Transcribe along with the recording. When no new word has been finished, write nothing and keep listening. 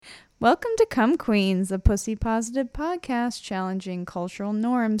Welcome to Come Queens, a pussy positive podcast challenging cultural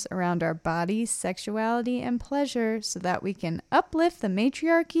norms around our bodies, sexuality, and pleasure so that we can uplift the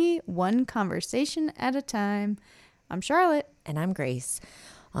matriarchy one conversation at a time. I'm Charlotte. And I'm Grace.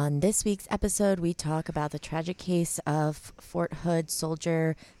 On this week's episode, we talk about the tragic case of Fort Hood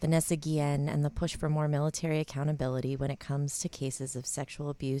soldier Vanessa Guillen and the push for more military accountability when it comes to cases of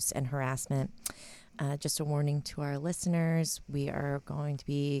sexual abuse and harassment. Just a warning to our listeners, we are going to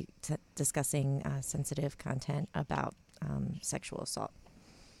be discussing sensitive content about sexual assault.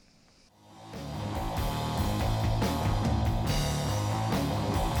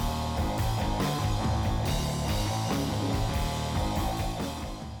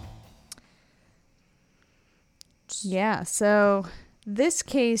 Yeah, so this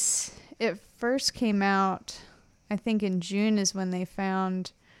case, it first came out, I think in June is when they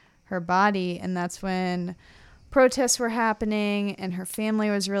found her body, and that's when protests were happening and her family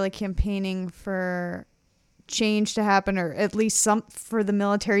was really campaigning for change to happen, or at least for the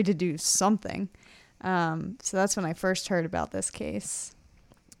military to do something. So that's when I first heard about this case.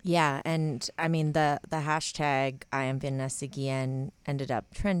 Yeah, and I mean the hashtag I am Vanessa Guillen ended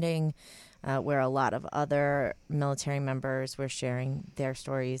up trending, where a lot of other military members were sharing their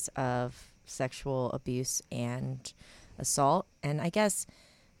stories of sexual abuse and assault. And I guess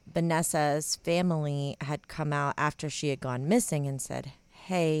Vanessa's family had come out after she had gone missing and said,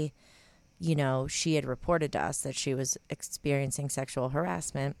 hey, you know, she had reported to us that she was experiencing sexual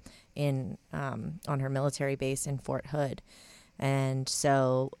harassment on her military base in Fort Hood. And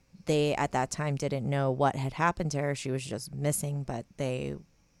so they at that time didn't know what had happened to her. She was just missing, but they,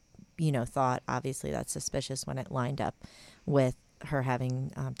 thought obviously that's suspicious when it lined up with her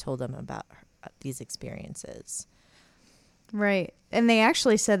having told them about these experiences. Right. And they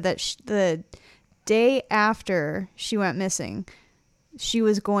actually said that the day after she went missing, she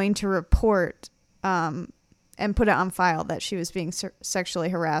was going to report and put it on file that she was being sexually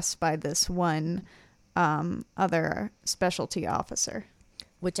harassed by this one other specialty officer.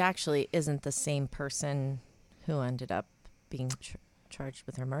 Which actually isn't the same person who ended up being charged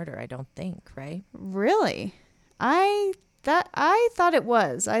with her murder, I don't think, right? Really? I thought it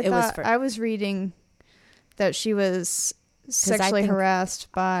was. I was reading that she was sexually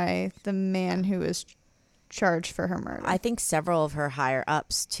harassed by the man who was charged for her murder. I think several of her higher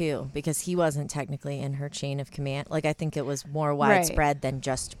ups too, because he wasn't technically in her chain of command. Like, I think it was more widespread than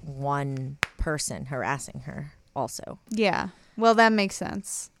just one person harassing her also. Yeah. Well, that makes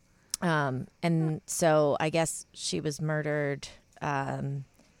sense. And so I guess she was murdered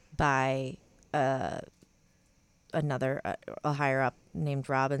by a higher up named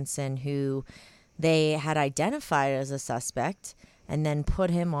Robinson, who they had identified as a suspect and then put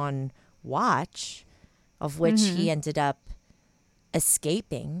him on watch, of which he ended up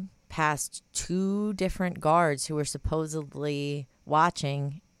escaping past two different guards who were supposedly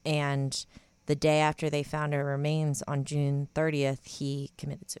watching. And the day after they found her remains on June 30th, he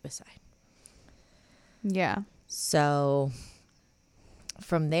committed suicide. Yeah. So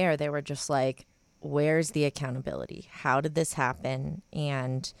from there, they were just like, where's the accountability? How did this happen?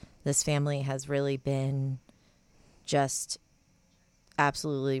 And this family has really been just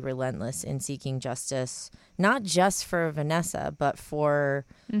absolutely relentless in seeking justice, not just for Vanessa, but for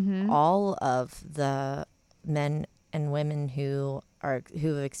all of the men and women who have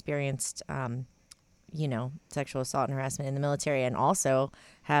experienced, sexual assault and harassment in the military, and also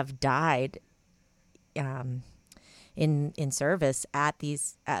have died in service at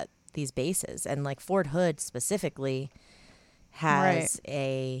these bases. And like Fort Hood specifically has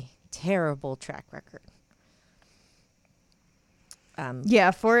a terrible track record.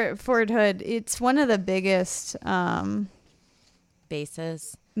 Fort Hood, it's one of the biggest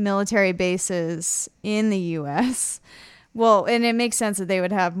military bases in the U.S. Well, and it makes sense that they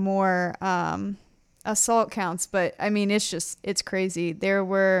would have more assault counts, but I mean, it's crazy. There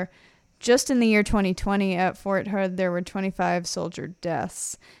were, just in the year 2020 at Fort Hood, there were 25 soldier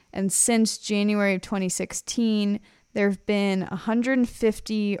deaths. And since January of 2016, there have been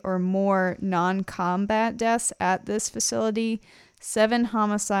 150 or more non-combat deaths at this facility, 7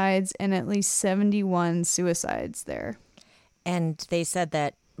 homicides, and at least 71 suicides there. And they said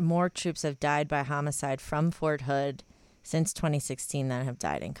that more troops have died by homicide from Fort Hood since 2016 than have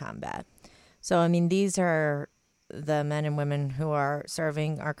died in combat. So, I mean, these are the men and women who are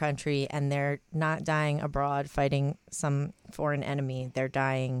serving our country, and they're not dying abroad fighting some foreign enemy. They're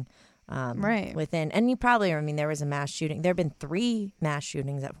dying within. And you probably, there was a mass shooting. There have been 3 mass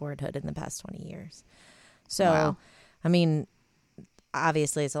shootings at Fort Hood in the past 20 years. So, wow. I mean,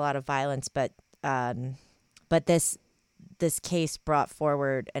 obviously it's a lot of violence, but this this case brought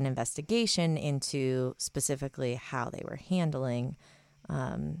forward an investigation into specifically how they were handling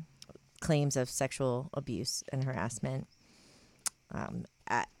claims of sexual abuse and harassment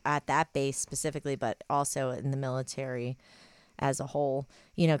at that base specifically, but also in the military as a whole,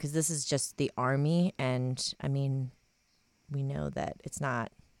 because this is just the Army. And I mean, we know that it's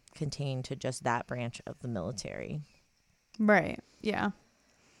not contained to just that branch of the military. Right. Yeah.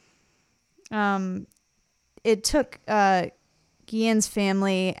 It took Guillen's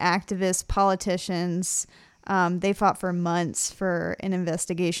family, activists, politicians. They fought for months for an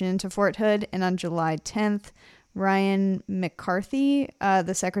investigation into Fort Hood. And on July 10th, Ryan McCarthy,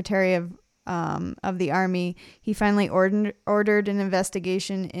 the Secretary of the Army, he finally ordered an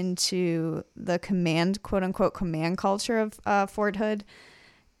investigation into the quote unquote command culture of Fort Hood.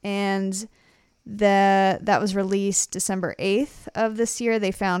 And that was released December 8th of this year.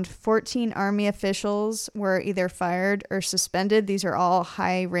 They found 14 Army officials were either fired or suspended. These are all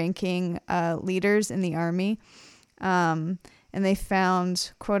high-ranking leaders in the Army. And they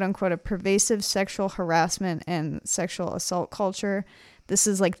found, quote unquote, a pervasive sexual harassment and sexual assault culture. This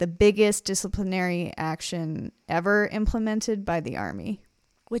is like the biggest disciplinary action ever implemented by the Army.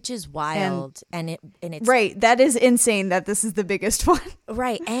 Which is wild. And it's right. That is insane that this is the biggest one.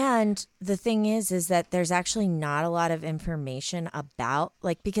 Right. And the thing is that there's actually not a lot of information about,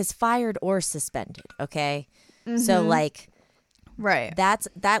 like, because fired or suspended. Okay. Mm-hmm. So like, right.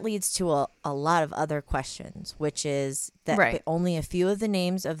 That leads to a lot of other questions, which is that only a few of the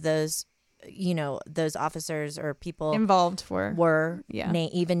names of those, those officers or people involved were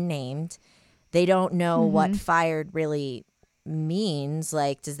even named. They don't know what fired really means.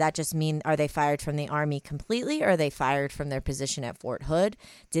 Like, does that just mean, are they fired from the Army completely, or are they fired from their position at Fort Hood?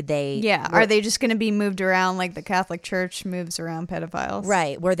 Did they are they just going to be moved around like the Catholic Church moves around pedophiles?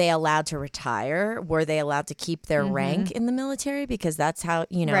 Right. Were they allowed to retire? Were they allowed to keep their rank in the military? Because that's how,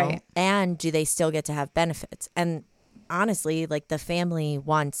 right. And do they still get to have benefits? And honestly, like, the family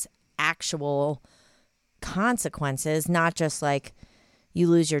wants actual consequences, not just like you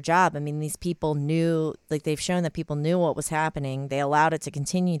lose your job. I mean, these people knew, like, they've shown that people knew what was happening. They allowed it to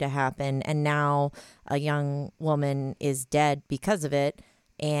continue to happen. And now a young woman is dead because of it.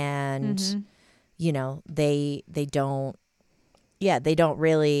 And, they don't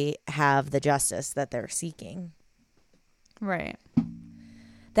really have the justice that they're seeking. Right.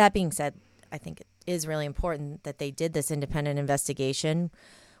 That being said, I think it is really important that they did this independent investigation,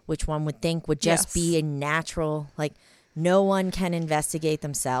 which one would think would just be a natural, like, no one can investigate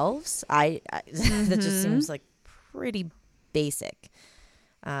themselves. That just seems like pretty basic.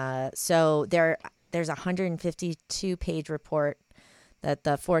 So there's a 152-page report that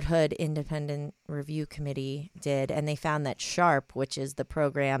the Fort Hood Independent Review Committee did, and they found that SHARP, which is the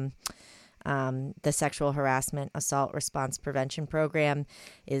program, the Sexual Harassment Assault Response Prevention Program,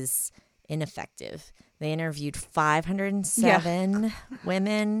 is ineffective. They interviewed 507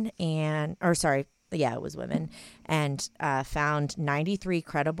 women it was women, and found 93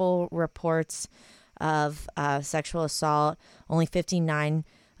 credible reports of sexual assault. Only 59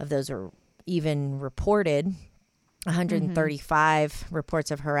 of those are even reported. 135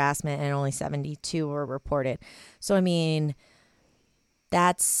 reports of harassment, and only 72 were reported. So, I mean,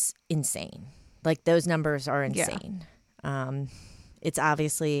 that's insane. Like, those numbers are insane. Yeah. It's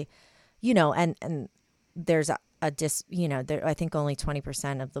obviously, and there's I think only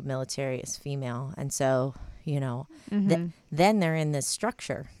 20% of the military is female. And so, then they're in this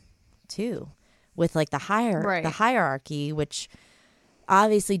structure too, with like the hierarchy, which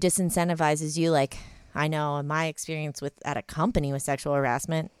obviously disincentivizes you. Like, I know in my experience at a company with sexual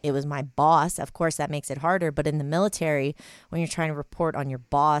harassment, it was my boss. Of course, that makes it harder. But in the military, when you're trying to report on your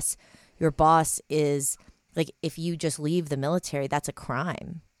boss is like, if you just leave the military, that's a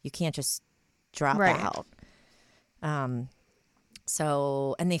crime. You can't just drop out.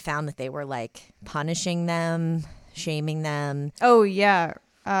 So, and they found that they were like punishing them, shaming them. Oh yeah.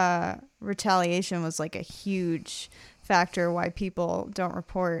 Retaliation was like a huge factor why people don't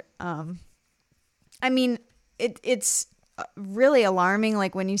report. I mean, it's really alarming,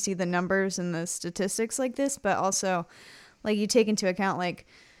 like, when you see the numbers and the statistics like this, but also, like, you take into account like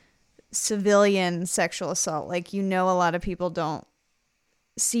civilian sexual assault. Like, a lot of people don't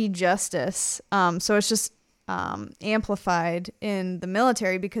see justice. So it's just amplified in the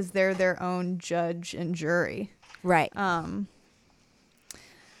military because they're their own judge and jury. Right.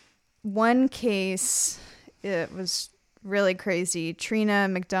 One case, it was really crazy. Trina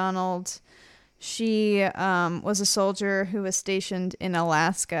McDonald, she was a soldier who was stationed in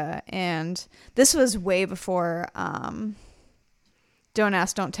Alaska, and this was way before Don't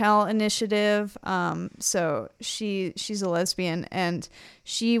Ask, Don't Tell initiative. So she's a lesbian, and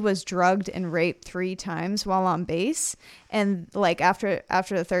she was drugged and raped 3 times while on base. And like after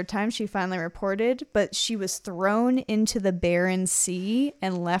the 3rd time, she finally reported, but she was thrown into the Barents Sea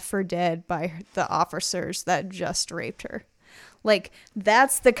and left for dead by the officers that just raped her. Like,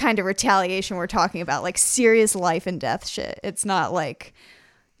 that's the kind of retaliation we're talking about, like serious life and death shit. It's not like,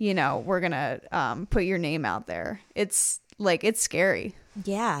 you know, we're gonna put your name out there. It's like, it's scary.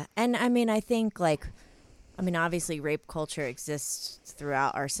 Yeah. And I mean, I think obviously rape culture exists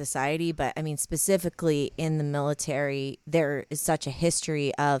throughout our society, but I mean, specifically in the military, there is such a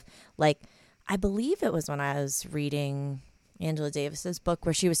history of, like, I believe it was when I was reading Angela Davis's book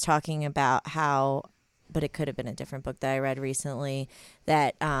where she was talking about how, but it could have been a different book that I read recently,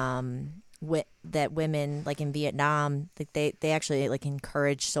 that that women, like in Vietnam, like they actually like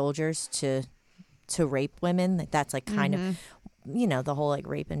encourage soldiers to rape women. Like that's like kind of, you know, the whole like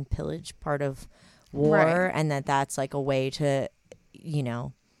rape and pillage part of war, right. And that's like a way to, you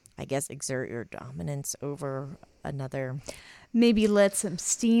know, I guess exert your dominance over another. Maybe let some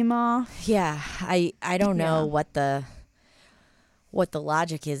steam off. Yeah, I don't know what the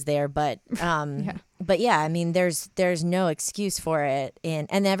logic is there, but but yeah, I mean, there's no excuse for it, and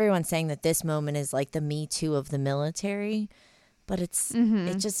everyone's saying that this moment is like the Me Too of the military, but it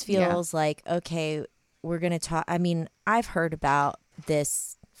just feels like, okay, we're gonna talk. I mean, I've heard about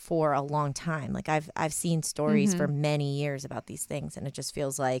this for a long time. Like I've seen stories for many years about these things, and it just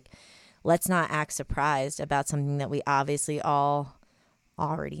feels like, let's not act surprised about something that we obviously all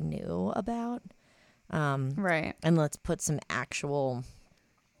already knew about. Right. And let's put some actual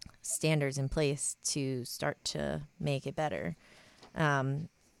standards in place to start to make it better. The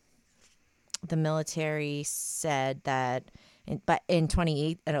military said that in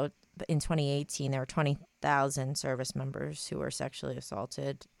 2018, there were 20,000 service members who were sexually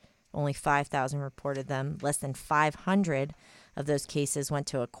assaulted. Only 5,000 reported them. Less than 500 of those cases went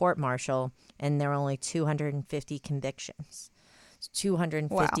to a court-martial, and there were only 250 convictions.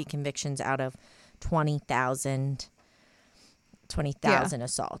 250 convictions out of 20,000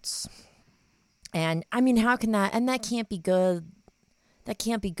 assaults. And I mean, how can that, and that can't be good. That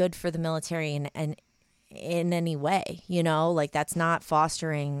can't be good for the military in any way, you know, like that's not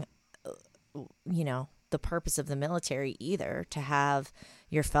fostering, you know, the purpose of the military either, to have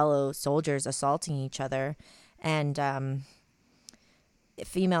your fellow soldiers assaulting each other. And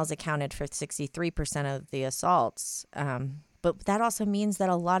females accounted for 63% of the assaults. But that also means that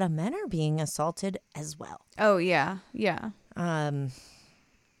a lot of men are being assaulted as well. Oh, yeah. Yeah. And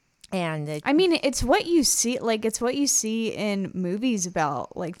I mean, it's what you see, like, it's what you see in movies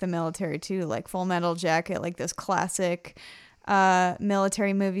about, like, the military, too. Like, Full Metal Jacket, like, those classic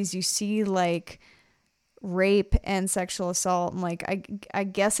military movies. You see, like, rape and sexual assault. And, like, I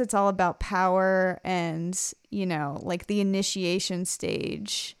guess it's all about power and, you know, like, the initiation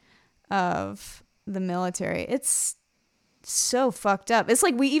stage of the military. It's so fucked up. It's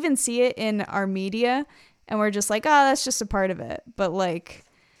like we even see it in our media and we're just like, oh, that's just a part of it. But like,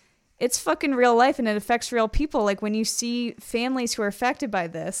 it's fucking real life and it affects real people. Like when you see families who are affected by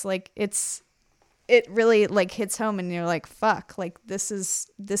this, like it really like hits home and you're like, fuck, like this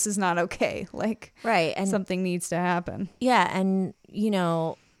is not okay. Like, right. And something needs to happen. Yeah. And you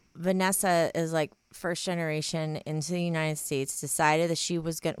know, Vanessa is like first generation into the United States, decided that she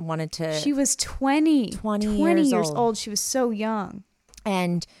was she was 20 years old. She was so young.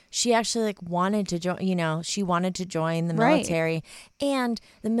 And she actually like wanted to join, you know, she wanted to join the military. Right. And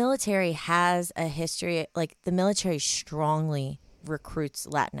the military has a history, like the military strongly recruits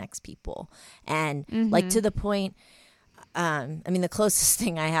Latinx people. And like to the point, I mean, the closest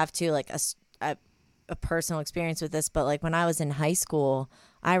thing I have to like a personal experience with this, but like when I was in high school,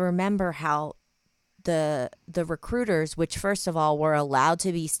 I remember how the recruiters, which first of all were allowed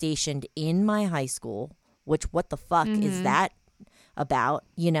to be stationed in my high school, which what the fuck is that about,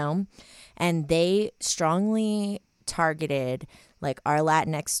 you know? And they strongly targeted like our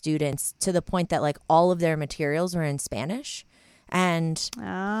Latinx students to the point that like all of their materials were in Spanish. And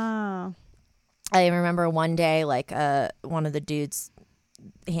I remember one day like one of the dudes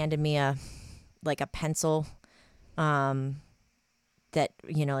handed me a pencil that,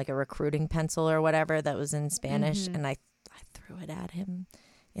 you know, like a recruiting pencil or whatever that was in Spanish. And I threw it at him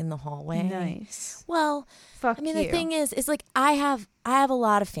in the hallway. Nice. Well, fuck I mean, you. The thing is like I have a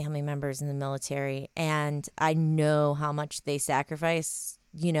lot of family members in the military and I know how much they sacrifice,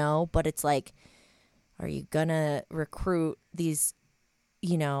 you know, but it's like, are you gonna recruit these,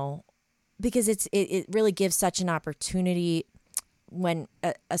 you know, because it really gives such an opportunity when,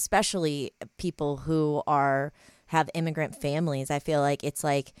 especially people who have immigrant families, I feel like it's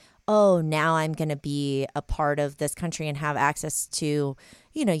like, oh, now I'm going to be a part of this country and have access to,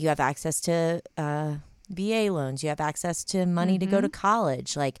 you know, you have access to VA loans, you have access to money to go to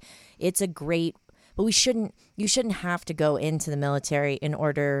college. Like, it's a great, but you shouldn't have to go into the military in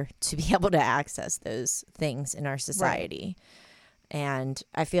order to be able to access those things in our society. Right. And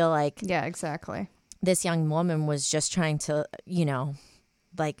I feel like, yeah, exactly. This young woman was just trying to, you know,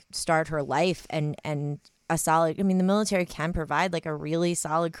 like start her life and a solid, I mean, the military can provide like a really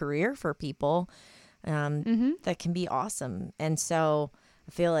solid career for people that can be awesome. And so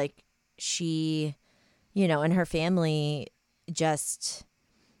I feel like she, you know, and her family just,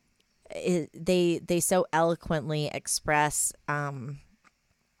 they so eloquently express,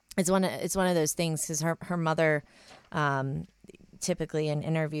 it's one of those things, because her mother, typically in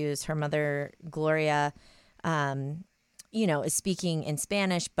interviews, her mother, Gloria, you know, is speaking in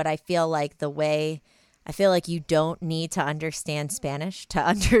Spanish, but I feel like you don't need to understand Spanish to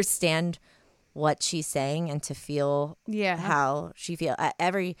understand what she's saying and to feel how she feels.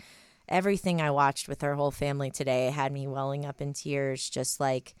 Everything I watched with her whole family today had me welling up in tears, just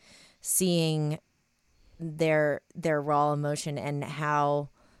like seeing their raw emotion and how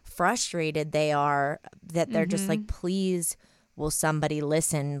frustrated they are that they're just like, please, will somebody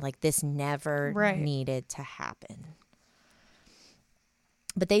listen? Like, this never needed to happen.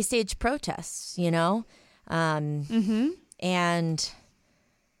 But they staged protests, you know? And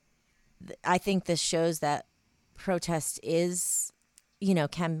I think this shows that protest is, you know,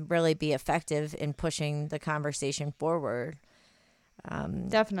 can really be effective in pushing the conversation forward.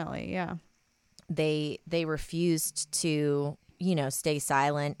 Definitely, yeah. They refused to, you know, stay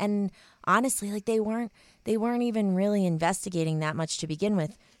silent. And honestly, like, they weren't even really investigating that much to begin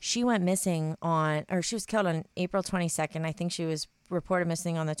with. She went missing she was killed on April 22nd. I think she was reported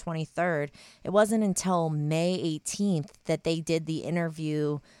missing on the 23rd. It wasn't until May 18th that they did the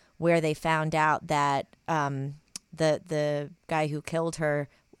interview where they found out that the guy who killed her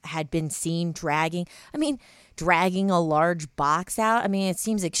had been seen dragging a large box out. I mean, it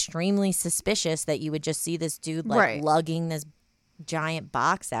seems extremely suspicious that you would just see this dude lugging this giant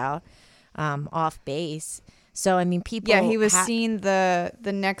box out off base. So, I mean, people... Yeah, he was seen the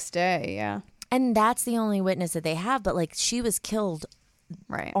next day, yeah. And that's the only witness that they have. But, like, she was killed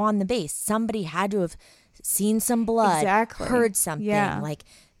on the base. Somebody had to have seen some blood, heard something. Yeah. Like,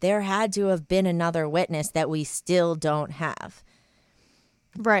 there had to have been another witness that we still don't have.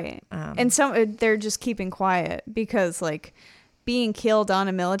 Right. And they're just keeping quiet because, like, being killed on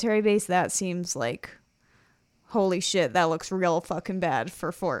a military base, that seems like... holy shit, that looks real fucking bad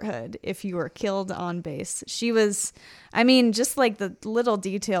for Fort Hood if you were killed on base. She was, I mean, just like the little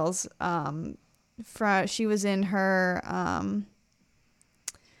details, she was in her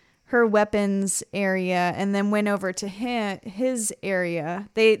weapons area and then went over to his area.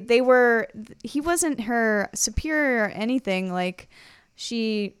 He wasn't her superior or anything. Like,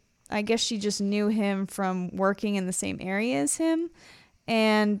 I guess she just knew him from working in the same area as him.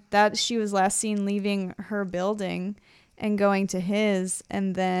 And that she was last seen leaving her building and going to his.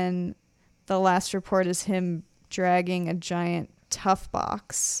 And then the last report is him dragging a giant tough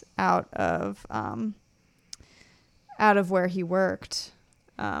box out of where he worked.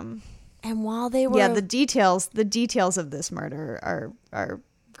 And while they were... Yeah, the details of this murder are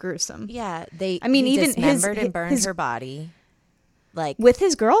gruesome. Yeah, he dismembered and burned her body. Like, with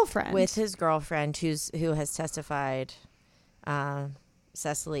his girlfriend. Who has testified...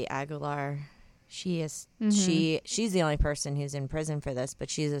 Cecily Aguilar, she's the only person who's in prison for this, but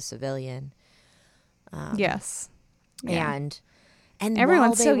she's a civilian. Yes. Yeah. And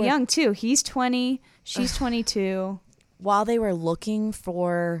everyone's so young too. He's 20, she's 22. While they were looking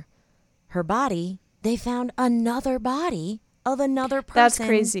for her body, they found another body of another person. That's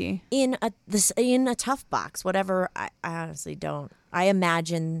crazy. In a tough box, whatever. I honestly don't. I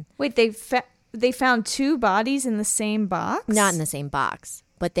imagine. Wait, they found two bodies in the same box? Not in the same box,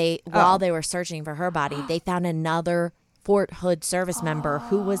 but while they were searching for her body, they found another Fort Hood service member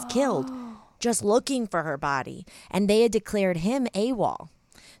who was killed just looking for her body. And they had declared him AWOL.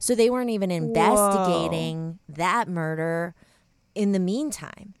 So they weren't even investigating that murder in the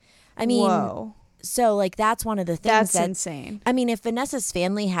meantime. I mean, so like that's one of the things that's insane. I mean, if Vanessa's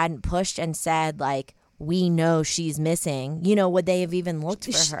family hadn't pushed and said like, we know she's missing, you know, would they have even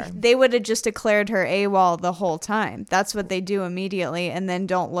looked for her? They would have just declared her AWOL the whole time. That's what they do immediately and then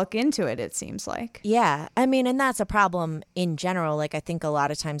don't look into it, it seems like. Yeah. I mean, and that's a problem in general. Like, I think a lot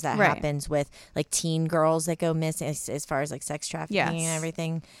of times that happens with like teen girls that go missing as far as like sex trafficking and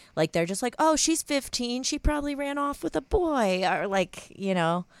everything. Like, they're just like, oh, she's 15. She probably ran off with a boy, or like, you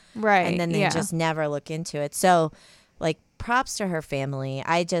know. Right. And then they just never look into it. So, like, props to her family.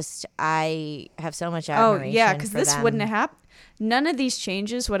 I have so much admiration. Oh, yeah, because this wouldn't have happened. None of these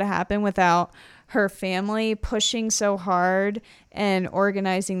changes would have happened without her family pushing so hard and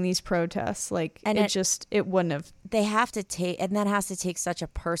organizing these protests. Like, and it wouldn't have. They have to take, and that has to take such a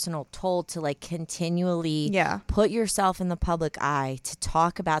personal toll to like continually put yourself in the public eye to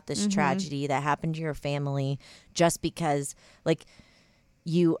talk about this tragedy that happened to your family, just because like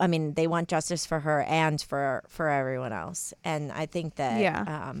they want justice for her and for everyone else. And I think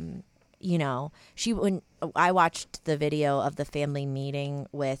that you know, when I watched the video of the family meeting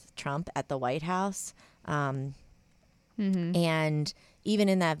with Trump at the White House, and even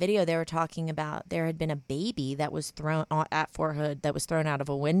in that video, they were talking about there had been a baby that was thrown at Fort Hood that was thrown out of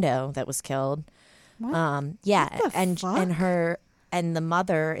a window that was killed. What? And the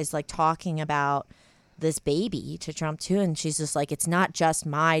mother is like talking about this baby to Trump too, and she's just like, it's not just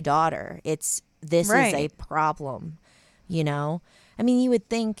my daughter. This is a problem, you know? I mean, you would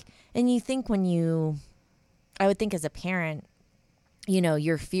think, I would think as a parent, you know,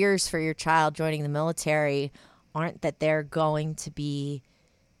 your fears for your child joining the military aren't that they're going to be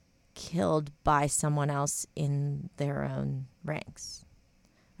killed by someone else in their own ranks.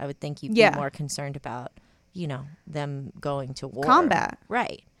 I would think you'd be more concerned about, you know, them going to war. Combat.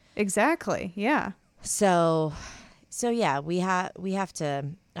 Right. Exactly. Yeah. So yeah, we have to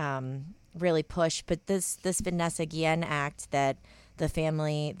really push. But this Vanessa Guillen Act that the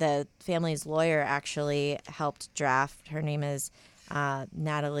family's lawyer actually helped draft. Her name is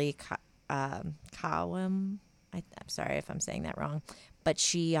Natalie Kawam. I'm sorry if I'm saying that wrong, but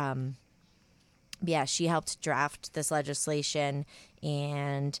she helped draft this legislation,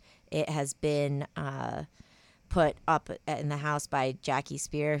 and it has been put up in the House by Jackie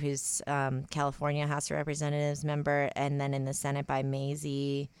Spear, who's California House of Representatives member, and then in the Senate by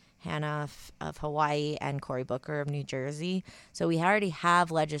Mazie Hanna of Hawaii and Cory Booker of New Jersey. So we already have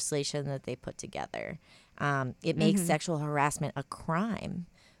legislation that they put together. It makes sexual harassment a crime,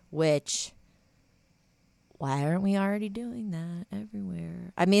 which... why aren't we already doing that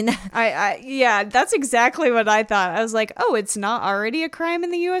everywhere? I mean, yeah, that's exactly what I thought. I was like, oh, it's not already a crime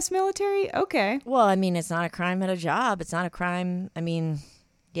in the U.S. military? Okay. Well, I mean, it's not a crime at a job. It's not a crime. I mean,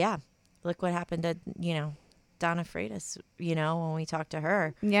 yeah. Look what happened to, you know, Donna Freitas, you know, when we talked to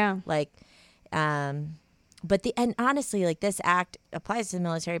her. Yeah. Like, and honestly, like, this act applies to the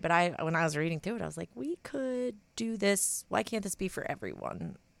military, but when I was reading through it, I was like, we could do this. Why can't this be for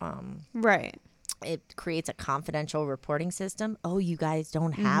everyone? Right. It creates a confidential reporting system. Oh, you guys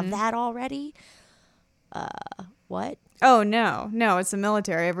don't have that already? What? Oh, no, it's the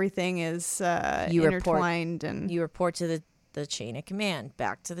military. Everything is intertwined. You report to the chain of command,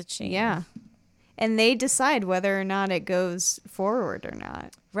 back to the chain. Yeah. And they decide whether or not it goes forward or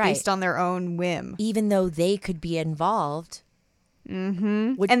not. Right. Based on their own whim. Even though they could be involved.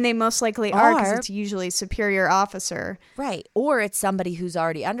 Mm-hmm. And they most likely are, because it's usually superior officer. Right. Or it's somebody who's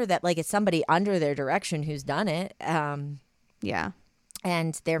already under that. Like, it's somebody under their direction who's done it. Yeah.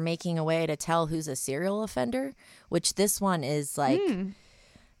 And they're making a way to tell who's a serial offender, which this one is like,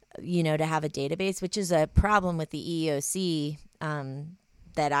 you know, to have a database, which is a problem with the EEOC,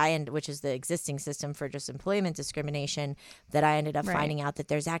 which is the existing system for just employment discrimination, that I ended up finding out that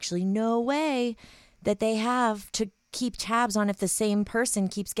there's actually no way that they have to keep tabs on if the same person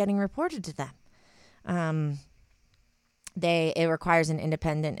keeps getting reported to them. It requires an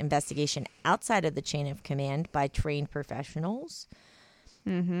independent investigation outside of the chain of command by trained professionals.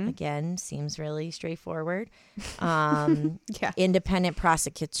 Again, seems really straightforward. Independent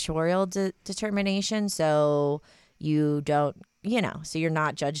prosecutorial determination. So you don't, you know, so you're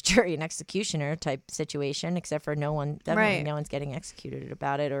not judge, jury, and executioner type situation, except for no one's getting executed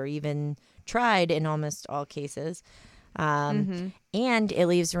about it or even tried in almost all cases. And it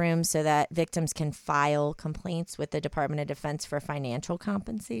leaves room so that victims can file complaints with the Department of Defense for financial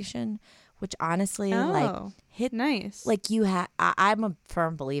compensation, which honestly, nice. Like, I'm a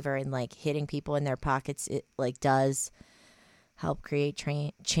firm believer in like hitting people in their pockets. It like does help create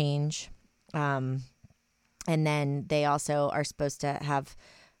change. And then they also are supposed to have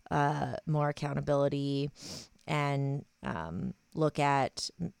more accountability and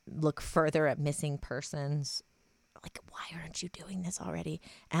look further at missing persons. like, why aren't you doing this already?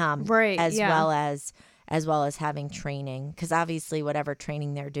 Right. As yeah. well as having training, because obviously whatever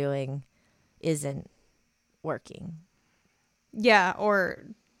training they're doing isn't working. Yeah, or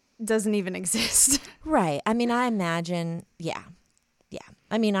doesn't even exist. Right. I mean, I imagine, yeah.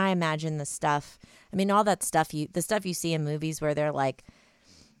 I mean, I imagine all that stuff the stuff you see in movies where they're like,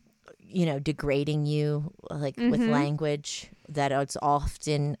 degrading you, like with language that it's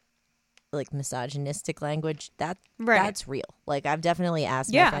often like misogynistic language, that's real. Like, I've definitely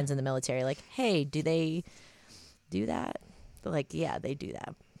asked my friends in the military, like, hey, do they do that? They're like, yeah, they do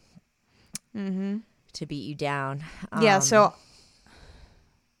that. To beat you down. Yeah, so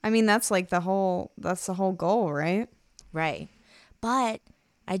I mean, that's the whole goal, right? Right. But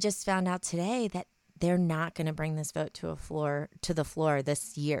I just found out today that they're not going to bring this vote to the floor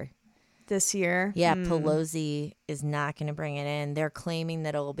this year. This year? Yeah, Pelosi is not going to bring it in. They're claiming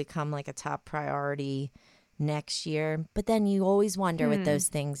that it will become like a top priority next year. But then you always wonder with those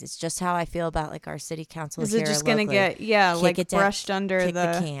things. It's just how I feel about like our city council here. Is it just going to get brushed under kick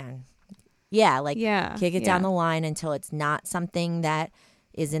the can? Yeah, kick it down the line until it's not something that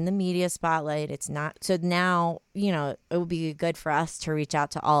is in the media spotlight. It's not. So now, it would be good for us to reach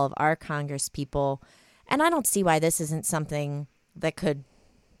out to all of our Congress people. And I don't see why this isn't something that could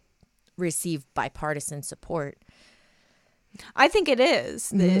receive bipartisan support. I think it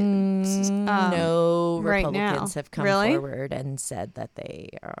is. No right Republicans now. have come Really? forward and said that they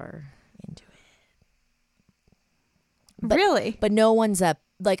are into it. Really? But no one's I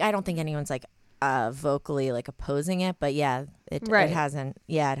don't think anyone's vocally opposing it, but it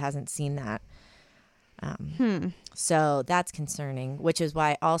hasn't seen that. So that's concerning, which is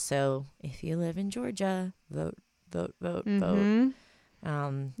why also, if you live in Georgia, vote.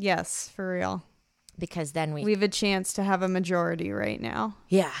 Yes, for real. Because then we have a chance to have a majority right now.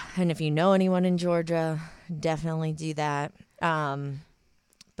 Yeah, and if you know anyone in Georgia, definitely do that.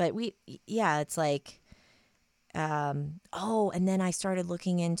 But it's like, and then I started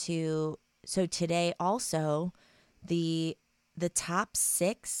looking into, so today also, the top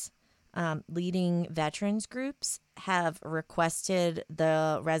 6 leading veterans groups have requested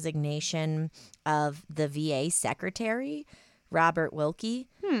the resignation of the VA secretary, Robert Wilkie,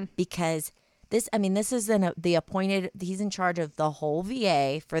 because this is the appointed, he's in charge of the whole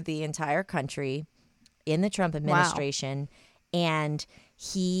VA for the entire country in the Trump administration. Wow. And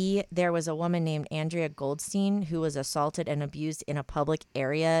there was a woman named Andrea Goldstein who was assaulted and abused in a public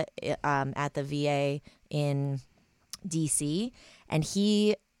area at the VA in DC. And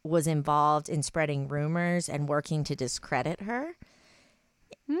he was involved in spreading rumors and working to discredit her.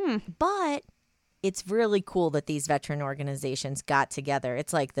 But it's really cool that these veteran organizations got together.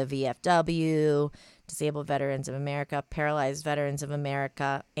 It's like the VFW, Disabled Veterans of America, Paralyzed Veterans of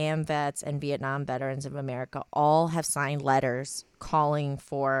America, AMVETS, and Vietnam Veterans of America all have signed letters calling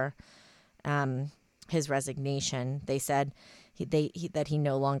for his resignation. They said that he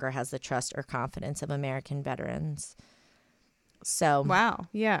no longer has the trust or confidence of American veterans. So wow,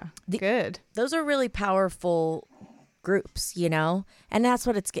 yeah, good. Those are really powerful groups, and that's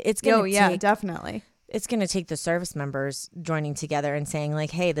what it's going to take. Definitely. It's going to take the service members joining together and saying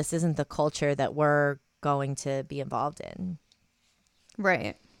like, hey, this isn't the culture that we're going to be involved in.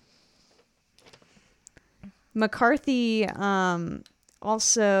 Right. McCarthy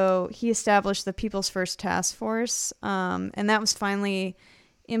also, he established the People's First Task Force, and that was finally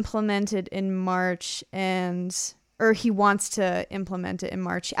implemented in March, or he wants to implement it in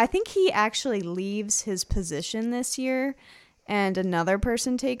March. I think he actually leaves his position this year and another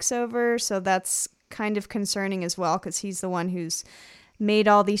person takes over. So that's kind of concerning as well, because he's the one who's made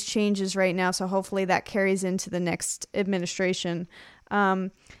all these changes right now. So hopefully that carries into the next administration.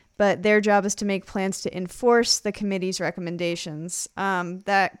 But their job is to make plans to enforce the committee's recommendations.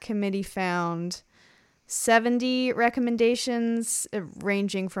 That committee found 70 recommendations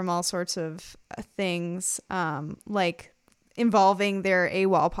ranging from all sorts of things, like involving their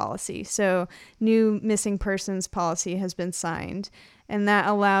AWOL policy. So new missing persons policy has been signed, and that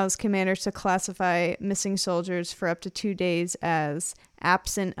allows commanders to classify missing soldiers for up to 2 days as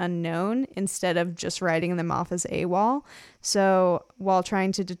absent unknown instead of just writing them off as AWOL. So while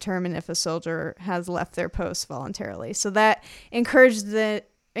trying to determine if a soldier has left their post voluntarily. So that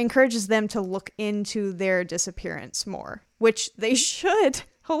encourages them to look into their disappearance more, which they should.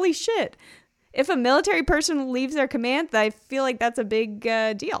 Holy shit. If a military person leaves their command, I feel like that's a big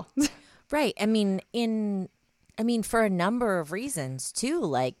deal. Right. I mean, for a number of reasons too,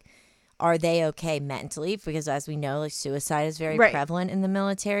 like, are they okay mentally? Because as we know, like, suicide is very prevalent in the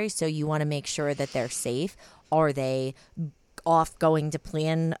military. So you want to make sure that they're safe. Are they off going to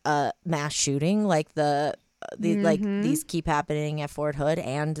plan a mass shooting like the these keep happening at Fort Hood,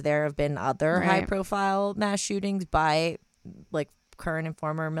 and there have been other high profile mass shootings by like current and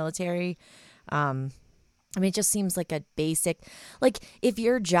former military. I mean, it just seems like a basic, like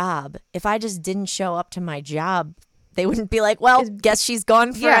if I just didn't show up to my job, they wouldn't be like, well, guess she's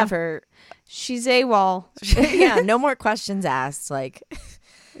gone forever. Yeah. She's AWOL. Yeah, no more questions asked. Like,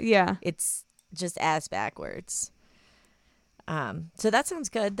 yeah, it's just ass backwards. So that sounds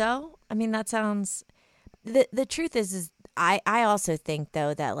good, though. I mean, that sounds. The truth is I also think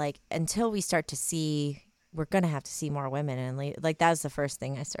though that like until we start to see, we're gonna have to see more women in like that was the first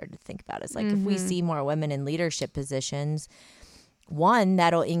thing I started to think about is like if we see more women in leadership positions, one,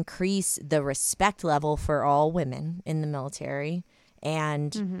 that'll increase the respect level for all women in the military,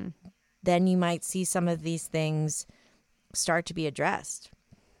 and then you might see some of these things start to be addressed.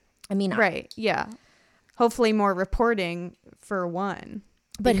 I mean, right, yeah. Hopefully more reporting for one.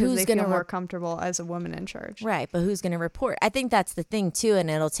 But who's going to feel more comfortable as a woman in charge? Right, but who's going to report? I think that's the thing too, and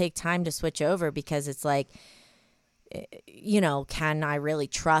it'll take time to switch over because it's like, you know, can I really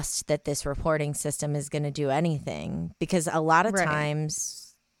trust that this reporting system is going to do anything? Because a lot of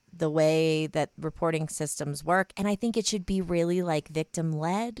times the way that reporting systems work, and I think it should be really like victim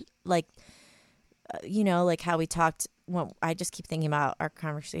led, like, you know, like how we talked. Well, I just keep thinking about our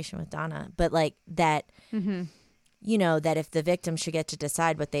conversation with Donna, but like that. You know, that if the victim should get to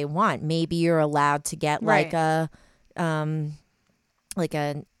decide what they want, maybe you're allowed to get like an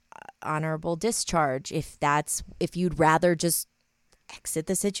honorable discharge if you'd rather just exit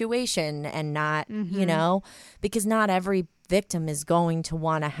the situation and not, you know, because not every victim is going to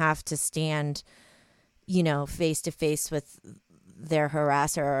want to have to stand, you know, face to face with their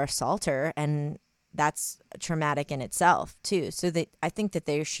harasser or assaulter, and that's traumatic in itself too. So that I think that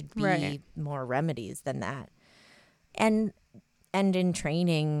there should be more remedies than that. And in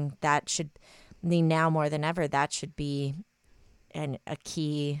training, that should, I mean, now more than ever, that should be a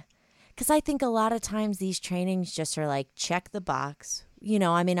key. Because I think a lot of times these trainings just are like, check the box. You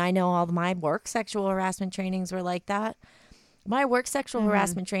know, I mean, I know all my work sexual harassment trainings were like that. My work sexual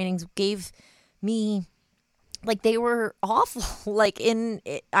harassment trainings gave me, like, they were awful. Like,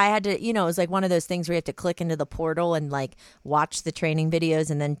 I had to, you know, it was like one of those things where you have to click into the portal and like watch the training videos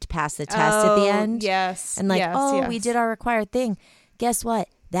and then pass the test at the end. Yes. And like, we did our required thing. Guess what?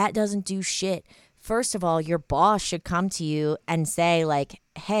 That doesn't do shit. First of all, your boss should come to you and say like,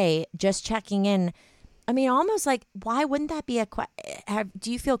 hey, just checking in. I mean, almost like, why wouldn't that be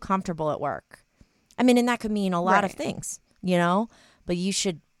do you feel comfortable at work? I mean, and that could mean a lot of things, you know, but you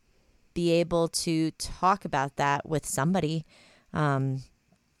should be able to talk about that with somebody,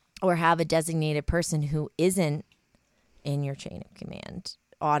 or have a designated person who isn't in your chain of command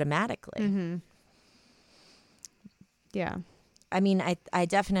automatically. Yeah. I mean, I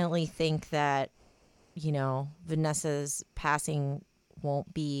definitely think that, you know, Vanessa's passing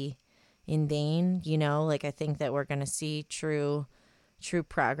won't be in vain, you know, like I think that we're going to see true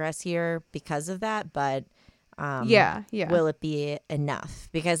progress here because of that, but will it be enough?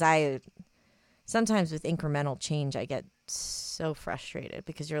 Because sometimes with incremental change, I get so frustrated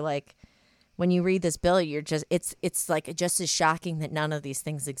because you're like, when you read this bill, you're just, it's like just as shocking that none of these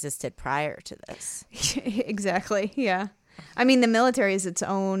things existed prior to this. Exactly. Yeah. I mean, the military is its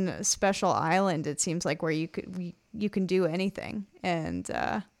own special island. It seems like where you can do anything. And,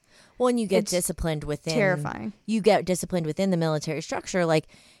 when you get disciplined within, terrifying. You get disciplined within the military structure. Like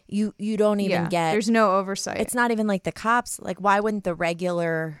you don't even get. There's no oversight. It's not even like the cops. Like, why wouldn't the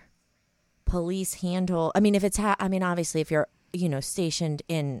regular police handle? I mean, if it's obviously if you're, you know, stationed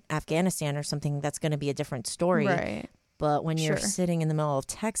in Afghanistan or something, that's going to be a different story. Right. But when you're sitting in the middle of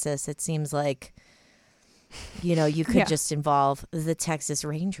Texas, it seems like, you know, you could just involve the Texas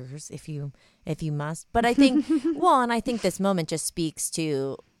Rangers if you must. But I think, and I think this moment just speaks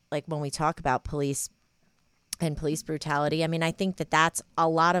to, like, when we talk about police and police brutality, I mean, I think that that's a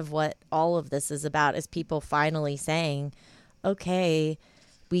lot of what all of this is about, is people finally saying, okay,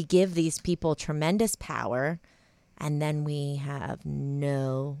 we give these people tremendous power, and then we have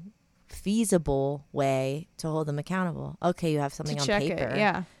no feasible way to hold them accountable. Okay, you have something on paper.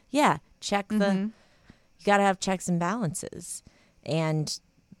 Yeah. Check you got to have checks and balances. And,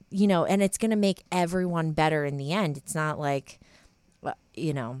 you know, and it's going to make everyone better in the end. It's not like,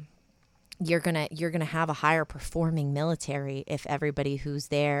 you know, you're gonna have a higher performing military if everybody who's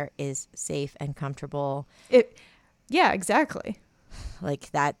there is safe and comfortable. Yeah, exactly. Like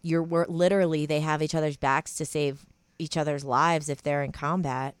that, we're literally, they have each other's backs to save each other's lives if they're in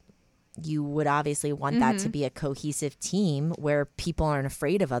combat. You would obviously want that to be a cohesive team where people aren't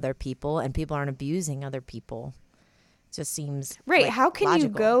afraid of other people and people aren't abusing other people. Just seems right. like, How can logical.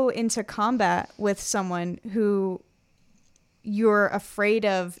 you go into combat with someone who you're afraid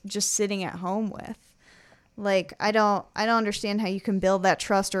of just sitting at home with? Like, I don't understand how you can build that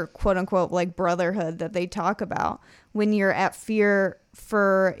trust or quote unquote like brotherhood that they talk about when you're at fear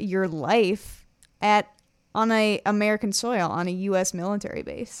for your life on a American soil, on a US military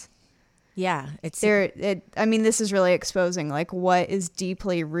base. Yeah, I mean, this is really exposing like what is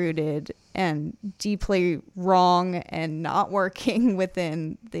deeply rooted and deeply wrong and not working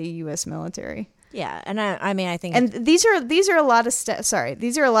within the US military. yeah, and I mean, I think, And these are a lot of steps. Sorry,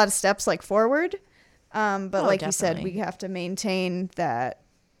 these are a lot of steps like forward. But like you said, we have to maintain that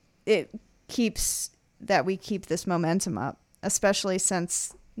we keep this momentum up, especially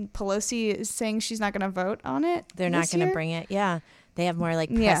since Pelosi is saying she's not going to vote on it. they're not going to bring it. Yeah. They have more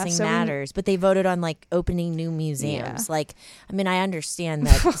like pressing so matters, but they voted on like opening new museums. Yeah. Like, I mean, I understand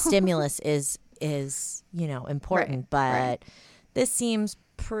that stimulus is, you know, important, but this seems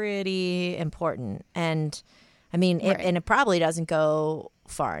pretty important. And I mean, it probably doesn't go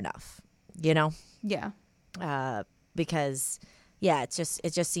far enough, you know? Yeah. Because yeah, it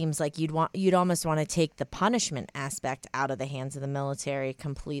just seems like you'd almost want to take the punishment aspect out of the hands of the military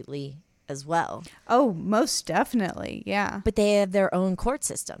completely as well. Oh, most definitely. Yeah. But they have their own court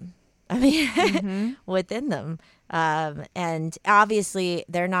system. I mean, within them. And obviously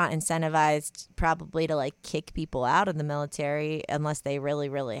they're not incentivized probably to like kick people out of the military unless they really,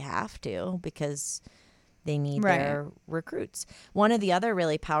 really have to, because they need their recruits. One of the other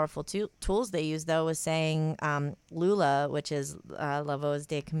really powerful tools they use, though, was saying LULA, which is La Voz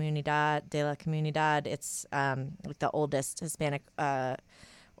de la Comunidad. It's like the oldest Hispanic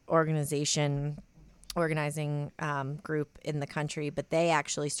organizing group in the country, but they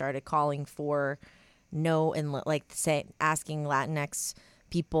actually started calling for asking Latinx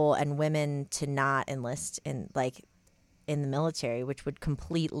people and women to not enlist in the military, which would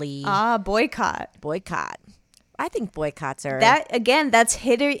completely boycott. I think boycotts are that's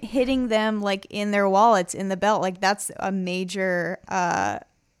hitting them like in their wallets, in the belt. Like that's a major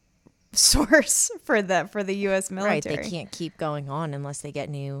source for the U.S. military. Right, they can't keep going on unless they get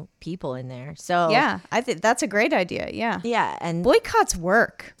new people in there. So yeah, I think that's a great idea. Yeah, and boycotts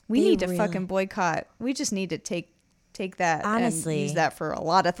work. We need to fucking boycott. We just need to take that, honestly, and use that for a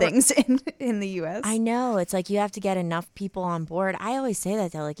lot of things in the U.S. I know, it's like you have to get enough people on board. I always say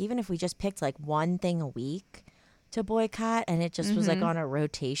that though, like even if we just picked like one thing a week to boycott and it just was like on a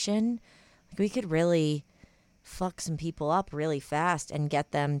rotation, like we could really fuck some people up really fast and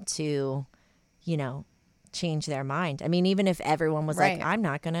get them to, you know, change their mind. I mean, even if everyone was like, I'm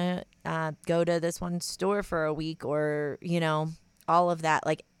not gonna go to this one store for a week, or you know, all of that,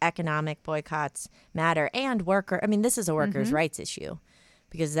 like economic boycotts matter. And this is a workers' rights issue,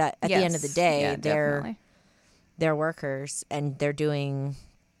 because that at the end of the day, they're workers and they're doing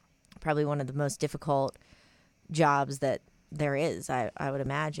probably one of the most difficult jobs that there is, I would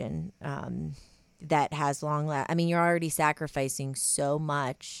imagine, that has I mean, you're already sacrificing so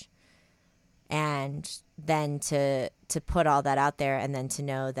much, and then to put all that out there and then to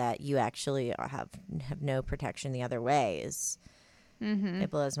know that you actually have no protection the other way is it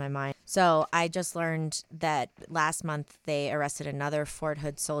blows my mind. So I just learned that last month they arrested another Fort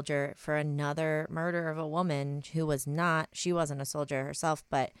Hood soldier for another murder of a woman who she wasn't a soldier herself,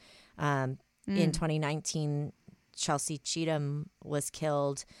 but in 2019, Chelsea Cheatham was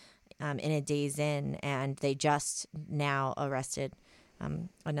killed in a Days Inn, and they just now arrested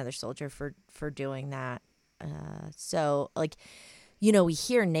another soldier for doing that. So like, you know, we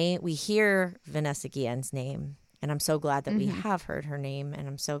hear Vanessa Guillen's name, and I'm so glad that we have heard her name, and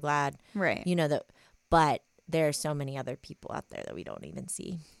I'm so glad, you know, that, but there are so many other people out there that we don't even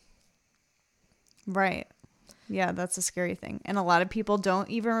see. Right. Yeah, that's a scary thing. And a lot of people don't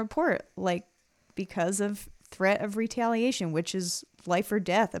even report, like, because of threat of retaliation, which is life or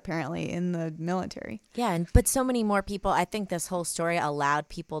death apparently in the military. Yeah, but so many more people. I think this whole story allowed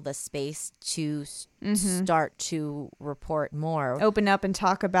people the space to start to report more, open up, and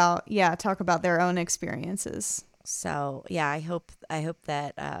talk about their own experiences. So yeah, I hope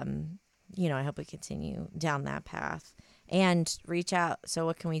that you know, I hope we continue down that path and reach out. So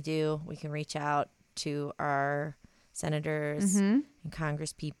what can we do? We can reach out to our senators and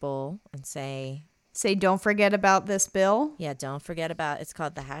Congress people and say, don't forget about this bill. Yeah, don't forget about, it's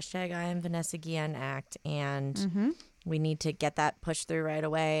called the hashtag I Am Vanessa Guillen Act, and we need to get that pushed through right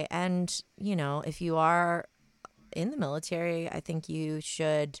away. And, you know, if you are in the military, I think you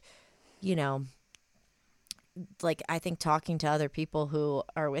should, you know, like, I think talking to other people who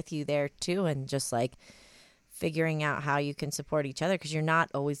are with you there too, and just like figuring out how you can support each other, because you're not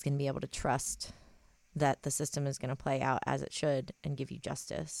always going to be able to trust that the system is going to play out as it should and give you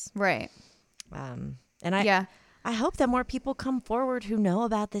justice. Right. And Yeah. I hope that more people come forward who know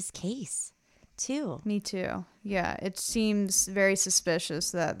about this case too. Me too. Yeah. It seems very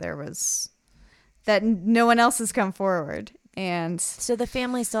suspicious that no one else has come forward. And so the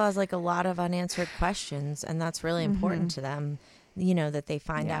family still has like a lot of unanswered questions, and that's really important to them, you know, that they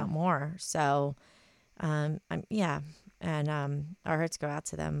find out more. So, yeah. And our hearts go out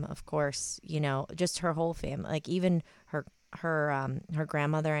to them, of course, you know, just her whole family, like even her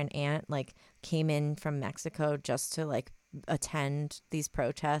grandmother and aunt like came in from Mexico just to like attend these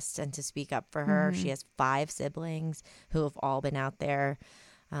protests and to speak up for her. She has 5 siblings who have all been out there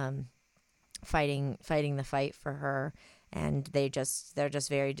fighting the fight for her, and they're just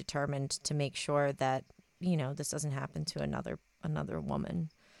very determined to make sure that, you know, this doesn't happen to another woman.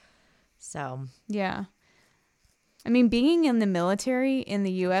 So yeah. I mean, being in the military in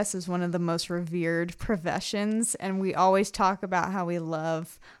the U.S. is one of the most revered professions, and we always talk about how we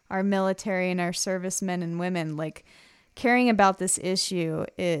love our military and our servicemen and women. Like, caring about this issue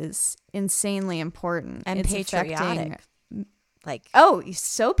is insanely important. And it's patriotic.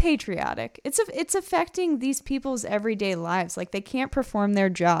 So patriotic. It's affecting these people's everyday lives. Like, they can't perform their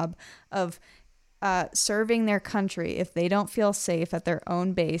job of serving their country if they don't feel safe at their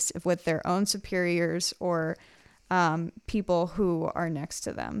own base, with their own superiors or people who are next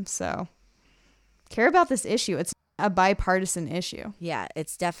to them. So care about this issue. It's a bipartisan issue. Yeah,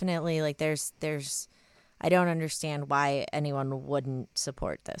 it's definitely like there's I don't understand why anyone wouldn't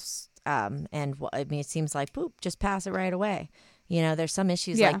support this. I mean, it seems like just pass it right away. You know, there's some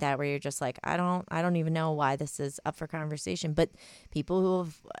issues like that where you're just like, I don't even know why this is up for conversation. But people who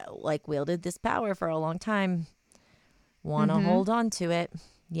have like wielded this power for a long time want to hold on to it,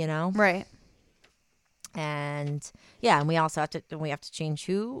 you know? Right. And yeah, and we also have to change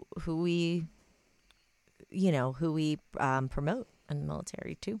who we promote in the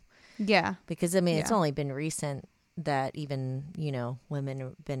military too. Yeah. Because I mean, it's only been recent that even, you know, women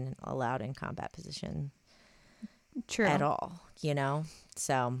have been allowed in combat position. True. At all, you know?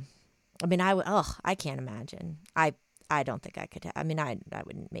 So, I mean, I can't imagine. I don't think I could. I mean, I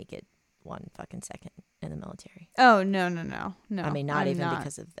wouldn't make it one fucking second in the military. Oh, no. I mean, not even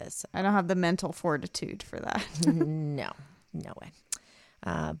because of this. I don't have the mental fortitude for that. No way.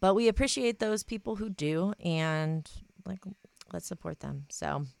 But we appreciate those people who do, and like, let's support them.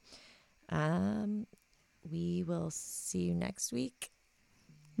 So, we will see you next week.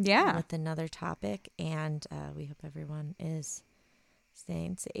 Yeah. With another topic, and we hope everyone is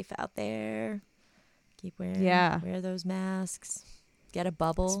staying safe out there. Keep wear those masks. Get a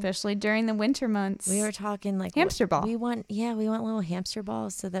bubble, especially during the winter months. We were talking like hamster ball. We want little hamster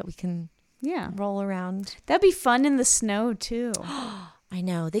balls so that we can roll around. That'd be fun in the snow too. I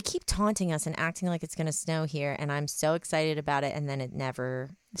know, they keep taunting us and acting like it's gonna snow here, and I'm so excited about it, and then it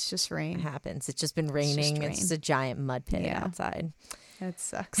never. It's just rain. Happens. It's just been raining. It's just a giant mud pit outside. That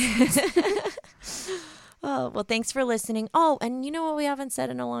sucks. Oh, well, thanks for listening. Oh, and you know what we haven't said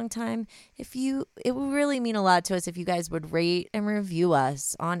in a long time? It would really mean a lot to us if you guys would rate and review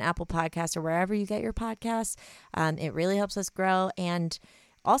us on Apple Podcasts or wherever you get your podcasts. It really helps us grow. And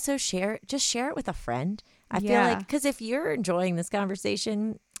also share it with a friend. I feel like, because if you're enjoying this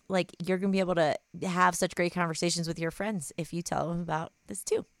conversation, like, you're going to be able to have such great conversations with your friends if you tell them about this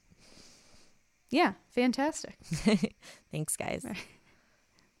too. Yeah, fantastic. Thanks, guys.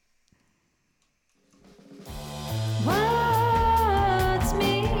 Words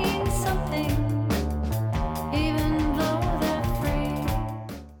mean something, even though they're free.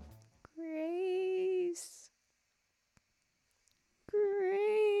 Grace.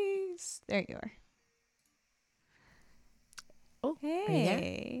 There you are. Oh, hey. Are you there?